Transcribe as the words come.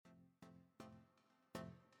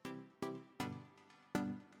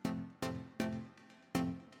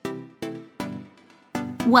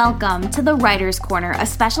Welcome to the Writer's Corner, a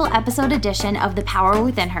special episode edition of The Power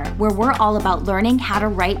Within Her, where we're all about learning how to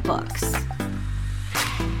write books.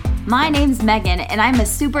 My name's Megan, and I'm a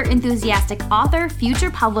super enthusiastic author,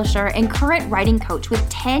 future publisher, and current writing coach with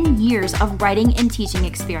 10 years of writing and teaching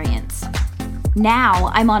experience.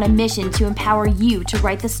 Now, I'm on a mission to empower you to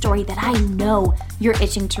write the story that I know you're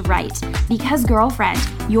itching to write. Because, girlfriend,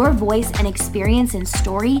 your voice and experience in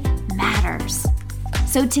story matters.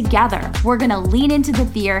 So together, we're gonna lean into the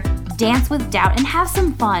fear, dance with doubt, and have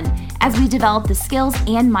some fun as we develop the skills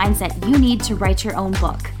and mindset you need to write your own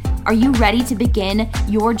book. Are you ready to begin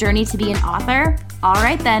your journey to be an author? All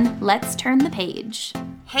right then, let's turn the page.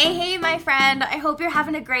 Hey, my friend. I hope you're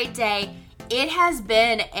having a great day. It has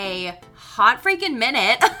been a hot freaking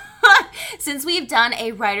minute since we've done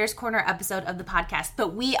a Writer's Corner episode of the podcast,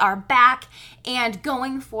 but we are back, and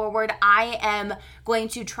going forward, I am going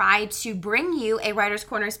to try to bring you a Writer's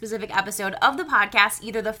Corner specific episode of the podcast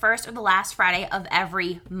either the first or the last Friday of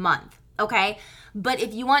every month, okay? But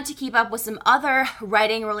if you want to keep up with some other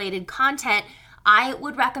writing-related content, I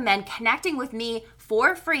would recommend connecting with me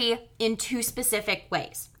for free in two specific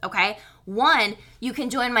ways, okay? One, you can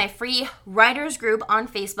join my free writers group on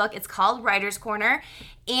Facebook. It's called Writer's Corner,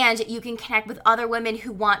 and you can connect with other women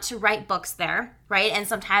who want to write books there, right? And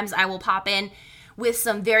sometimes I will pop in with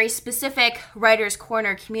some very specific Writer's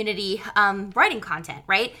Corner community writing content,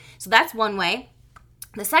 right? So that's one way.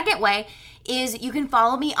 The second way is you can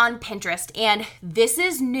follow me on Pinterest, and this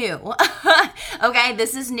is new, okay?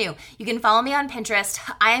 This is new. You can follow me on Pinterest.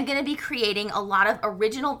 I am going to be creating a lot of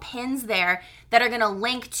original pins there that are going to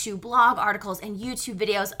link to blog articles and YouTube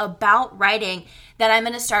videos about writing that I'm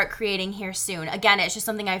going to start creating here soon. Again, it's just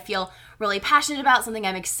something I feel really passionate about, something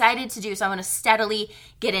I'm excited to do, so I'm going to steadily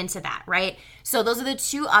get into that, right? So those are the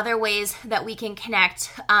two other ways that we can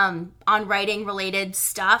connect on writing-related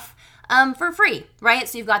stuff. For free, right?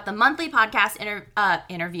 So you've got the monthly podcast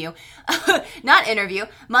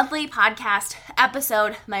monthly podcast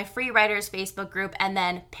episode, my free writers Facebook group, and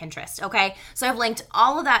then Pinterest, okay? So I've linked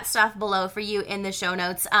all of that stuff below for you in the show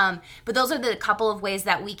notes, but those are the couple of ways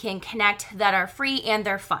that we can connect that are free and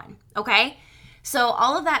they're fun, okay? So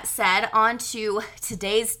all of that said, on to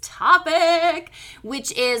today's topic,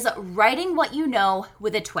 which is writing what you know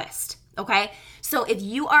with a twist. Okay, so if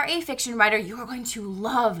you are a fiction writer, you are going to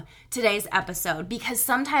love today's episode because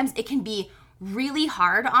sometimes it can be really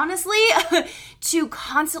hard, honestly, to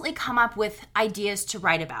constantly come up with ideas to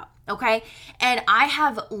write about, okay? And I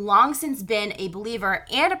have long since been a believer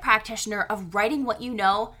and a practitioner of writing what you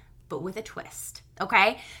know, but with a twist,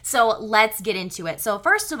 okay? So let's get into it. So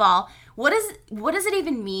first of all, what does it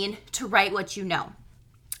even mean to write what you know?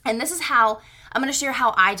 And this is how, I'm going to share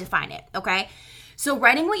how I define it, okay? So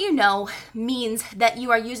writing what you know means that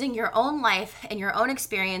you are using your own life and your own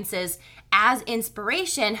experiences as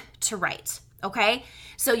inspiration to write, okay?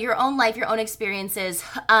 So your own life, your own experiences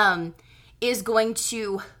is going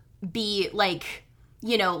to be like,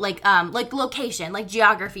 you know, like location, like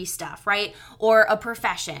geography stuff, right? Or a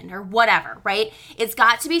profession or whatever, right? It's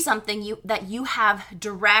got to be something that you have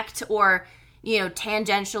direct or, you know,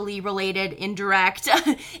 tangentially related, indirect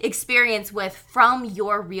experience with from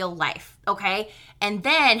your real life, okay? And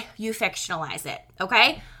then you fictionalize it,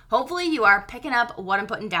 okay? Hopefully you are picking up what I'm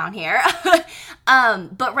putting down here.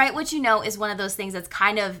 But write what you know is one of those things that's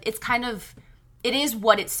it is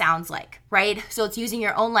what it sounds like, right? So it's using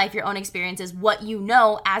your own life, your own experiences, what you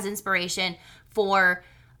know as inspiration for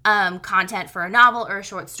content for a novel or a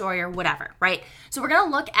short story or whatever, right? So we're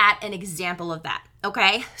gonna look at an example of that,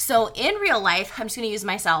 okay? So in real life, I'm just gonna use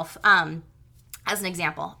myself as an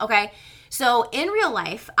example, okay? So in real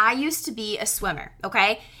life, I used to be a swimmer,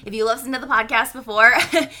 okay? If you listened to the podcast before,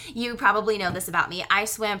 you probably know this about me. I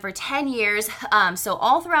swam for 10 years, so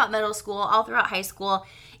all throughout middle school, all throughout high school,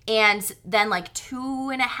 and then like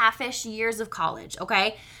 2.5-ish years of college,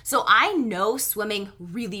 okay? So I know swimming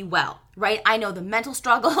really well, right? I know the mental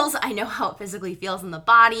struggles. I know how it physically feels in the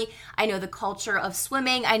body. I know the culture of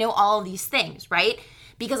swimming. I know all of these things, right?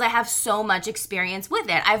 Because I have so much experience with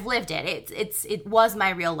it. I've lived it. It was my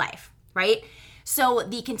real life, right? So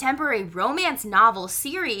the contemporary romance novel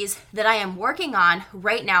series that I am working on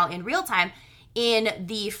right now in real time, in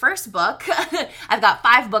the first book, I've got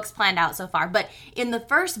 5 books planned out so far, but in the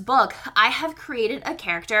first book, I have created a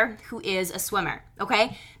character who is a swimmer,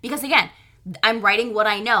 okay? Because again, I'm writing what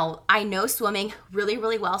I know. I know swimming really,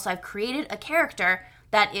 really well, so I've created a character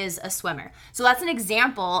that is a swimmer. So that's an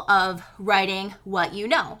example of writing what you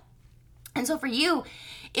know. And so for you,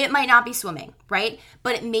 it might not be swimming, right?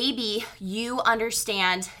 But it may be you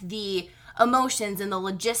understand the emotions and the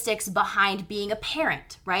logistics behind being a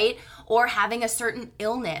parent, right? Or having a certain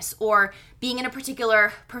illness, or being in a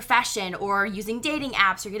particular profession, or using dating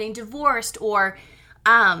apps, or getting divorced, or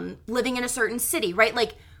living in a certain city, right?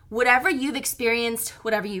 Like whatever you've experienced,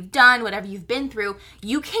 whatever you've done, whatever you've been through,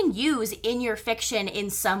 you can use in your fiction in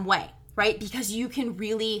some way, right? Because you can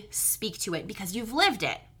really speak to it because you've lived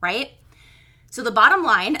it, right? So the bottom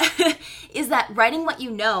line is that writing what you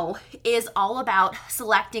know is all about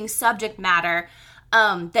selecting subject matter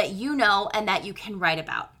that you know and that you can write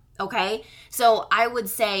about, okay? So I would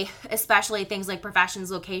say, especially things like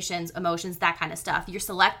professions, locations, emotions, that kind of stuff, you're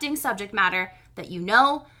selecting subject matter that you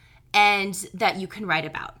know and that you can write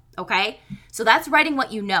about, okay? So that's writing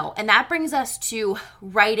what you know. And that brings us to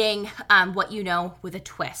writing what you know with a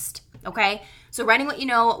twist, okay? So writing what you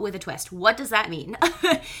know with a twist. What does that mean?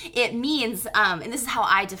 It means, and this is how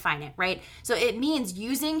I define it, right? So it means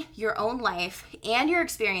using your own life and your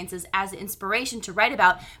experiences as inspiration to write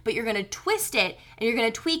about, but you're going to twist it and you're going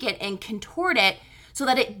to tweak it and contort it so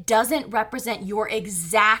that it doesn't represent your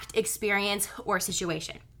exact experience or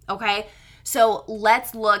situation, okay? So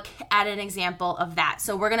let's look at an example of that.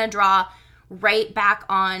 So we're going to draw right back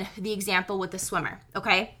on the example with the swimmer,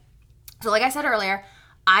 okay? So like I said earlier,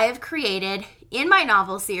 I have created in my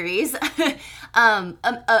novel series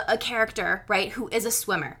a character, right, who is a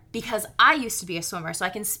swimmer because I used to be a swimmer, so I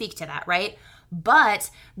can speak to that, right?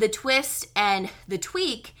 But the twist and the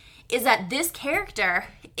tweak is that this character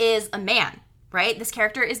is a man, right? This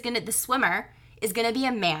character the swimmer is gonna be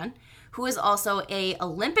a man who is also a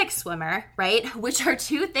Olympic swimmer, right? Which are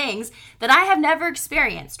two things that I have never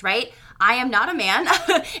experienced, right? I am not a man,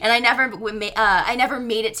 and I never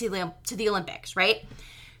made it to the Olympics, right?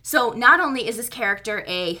 So not only is this character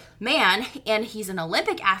a man and he's an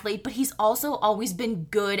Olympic athlete, but he's also always been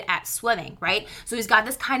good at swimming, right? So he's got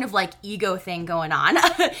this kind of like ego thing going on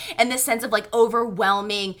and this sense of like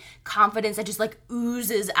overwhelming confidence that just like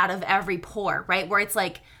oozes out of every pore, right? Where it's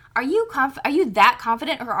like, are you that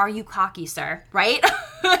confident or are you cocky, sir? Right?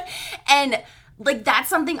 And like that's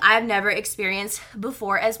something I've never experienced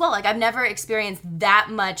before as well. Like I've never experienced that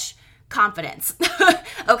much confidence.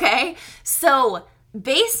 Okay? So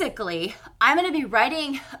basically, I'm going to be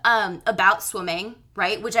writing about swimming,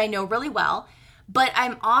 right, which I know really well, but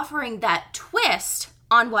I'm offering that twist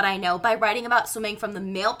on what I know by writing about swimming from the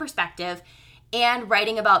male perspective and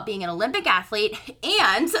writing about being an Olympic athlete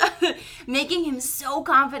and making him so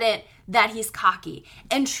confident that he's cocky.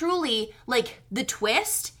 And truly, like, the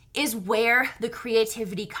twist is where the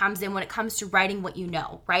creativity comes in when it comes to writing what you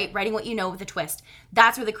know, right? Writing what you know with a twist.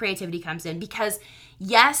 That's where the creativity comes in because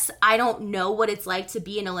yes, I don't know what it's like to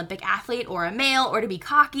be an Olympic athlete or a male or to be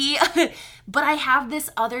cocky, but I have this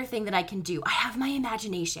other thing that I can do. I have my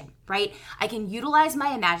imagination, right? I can utilize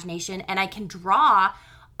my imagination and I can draw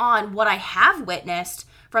on what I have witnessed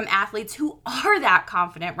from athletes who are that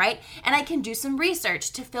confident, right? And I can do some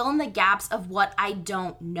research to fill in the gaps of what I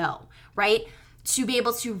don't know, right? To be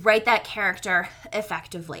able to write that character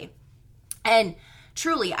effectively. And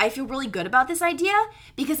truly, I feel really good about this idea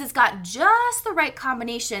because it's got just the right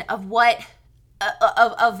combination of what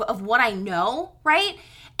I know, right?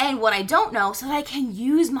 And what I don't know so that I can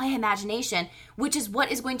use my imagination, which is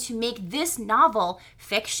what is going to make this novel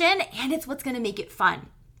fiction and it's what's going to make it fun,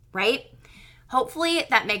 right? Hopefully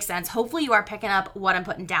that makes sense. Hopefully you are picking up what I'm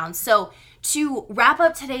putting down. So to wrap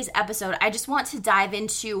up today's episode, I just want to dive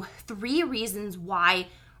into 3 reasons why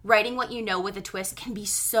writing what you know with a twist can be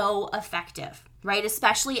so effective, right?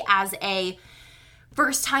 Especially as a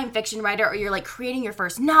first-time fiction writer, or you're like creating your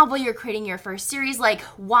first novel, you're creating your first series. Like,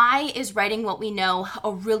 why is writing what we know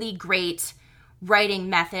a really great writing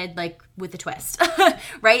method, like with a twist,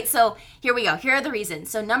 right? So here we go. Here are the reasons.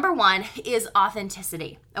 So number 1 is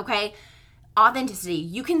authenticity, okay? Authenticity.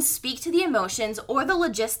 You can speak to the emotions or the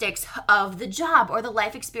logistics of the job or the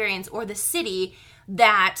life experience or the city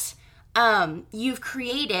that you've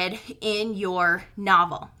created in your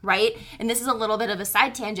novel, right? And this is a little bit of a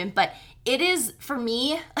side tangent, but it is for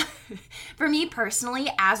me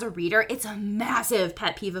personally as a reader, it's a massive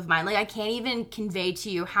pet peeve of mine. Like I can't even convey to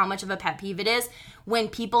you how much of a pet peeve it is when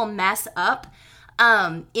people mess up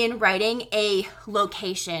in writing a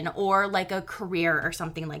location or like a career or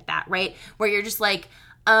something like that, right? Where you're just like,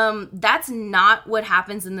 that's not what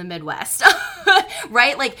happens in the Midwest,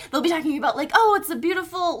 right? Like they'll be talking about like, oh, it's a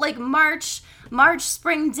beautiful like March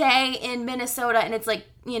spring day in Minnesota. And it's like,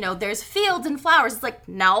 you know, there's fields and flowers. It's like,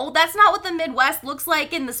 no, that's not what the Midwest looks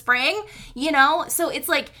like in the spring, you know? So it's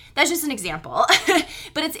like, that's just an example,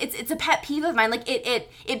 but it's a pet peeve of mine. Like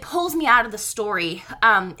it pulls me out of the story.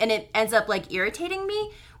 And it ends up like irritating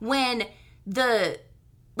me when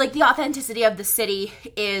like the authenticity of the city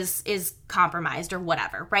is compromised or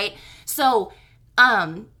whatever, right? So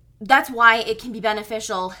that's why it can be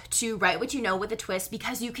beneficial to write what you know with a twist,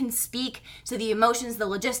 because you can speak to the emotions, the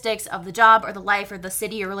logistics of the job or the life or the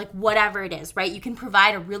city or like whatever it is, right? You can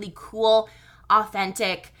provide a really cool,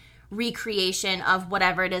 authentic recreation of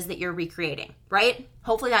whatever it is that you're recreating, right?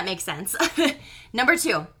 Hopefully that makes sense. Number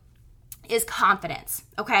 2 is confidence,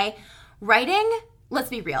 okay? Writing, let's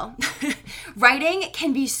be real, writing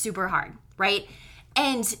can be super hard, right?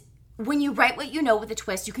 And when you write what you know with a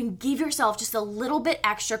twist, you can give yourself just a little bit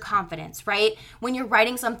extra confidence, right? When you're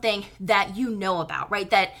writing something that you know about, right?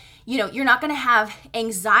 That, you know, you're not going to have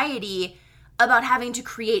anxiety about having to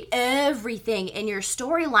create everything in your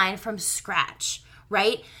storyline from scratch,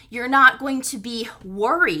 right? You're not going to be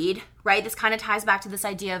worried, right? This kind of ties back to this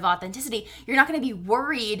idea of authenticity. You're not going to be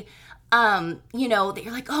worried you know, that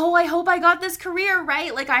you're like, oh, I hope I got this career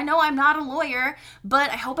right. Like, I know I'm not a lawyer,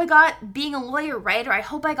 but I hope I got being a lawyer right, or I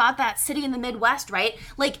hope I got that city in the Midwest right.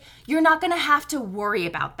 Like, you're not going to have to worry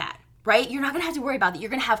about that, right? You're not going to have to worry about that. You're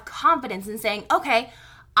going to have confidence in saying, okay,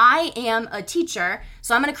 I am a teacher,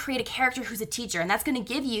 so I'm going to create a character who's a teacher, and that's going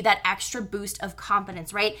to give you that extra boost of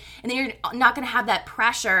confidence, right? And then you're not going to have that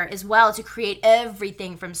pressure as well to create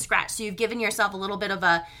everything from scratch. So you've given yourself a little bit of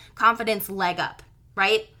a confidence leg up,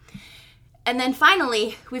 right? And then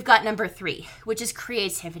finally, we've got number 3, which is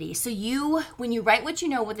creativity. So when you write what you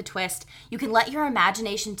know with a twist, you can let your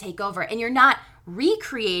imagination take over, and you're not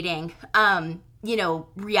recreating, you know,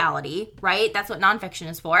 reality, right? That's what nonfiction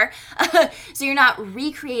is for. So you're not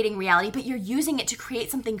recreating reality, but you're using it to create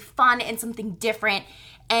something fun and something different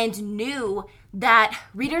and new that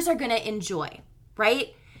readers are going to enjoy,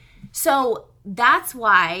 right? So that's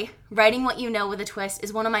why writing what you know with a twist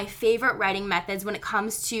is one of my favorite writing methods when it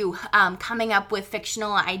comes to coming up with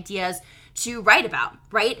fictional ideas to write about,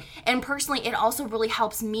 right? And personally, it also really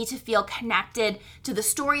helps me to feel connected to the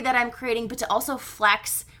story that I'm creating, but to also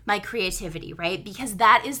flex my creativity, right? Because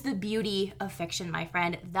that is the beauty of fiction, my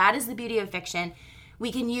friend. That is the beauty of fiction.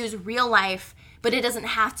 We can use real life, but it doesn't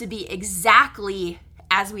have to be exactly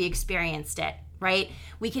as we experienced it, right?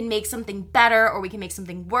 We can make something better, or we can make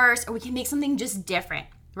something worse, or we can make something just different,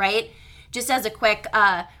 right? Just as a quick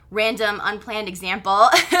random unplanned example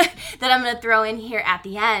that I'm going to throw in here at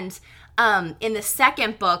the end, in the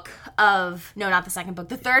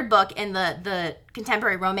third book in the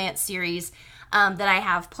contemporary romance series that I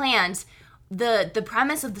have planned, the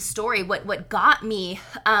premise of the story, what got me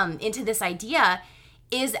into this idea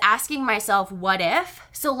is asking myself, what if?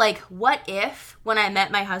 So like, what if when I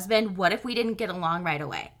met my husband, what if we didn't get along right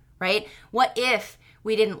away, right? What if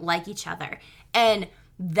we didn't like each other? And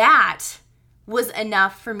that was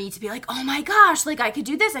enough for me to be like, oh my gosh, like I could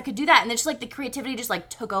do this, I could do that. And then just like the creativity just like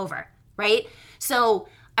took over, right? So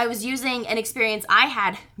I was using an experience I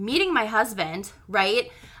had meeting my husband,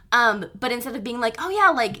 right? But instead of being like, oh yeah,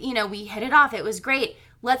 like, you know, we hit it off, it was great.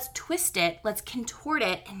 Let's twist it, let's contort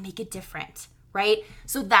it and make it different, right?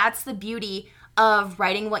 So that's the beauty of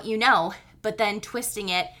writing what you know, but then twisting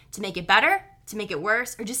it to make it better, to make it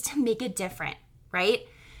worse, or just to make it different, right?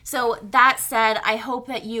 So that said, I hope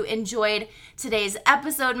that you enjoyed today's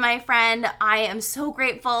episode, my friend. I am so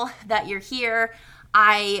grateful that you're here.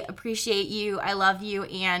 I appreciate you. I love you.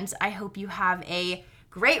 And I hope you have a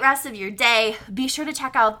great rest of your day. Be sure to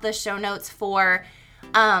check out the show notes for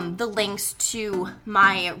the links to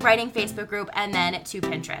my writing Facebook group and then to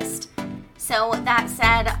Pinterest. So that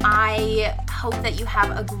said, I hope that you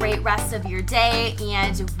have a great rest of your day,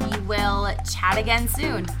 and we will chat again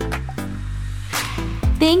soon.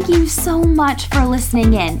 Thank you so much for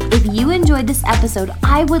listening in. If you enjoyed this episode,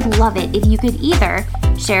 I would love it if you could either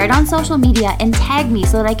share it on social media and tag me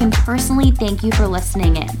so that I can personally thank you for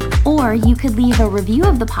listening in. Or you could leave a review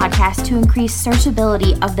of the podcast to increase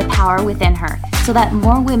searchability of The Power Within Her so that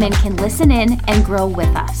more women can listen in and grow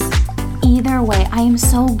with us. Either way, I am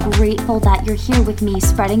so grateful that you're here with me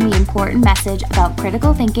spreading the important message about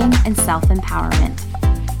critical thinking and self-empowerment.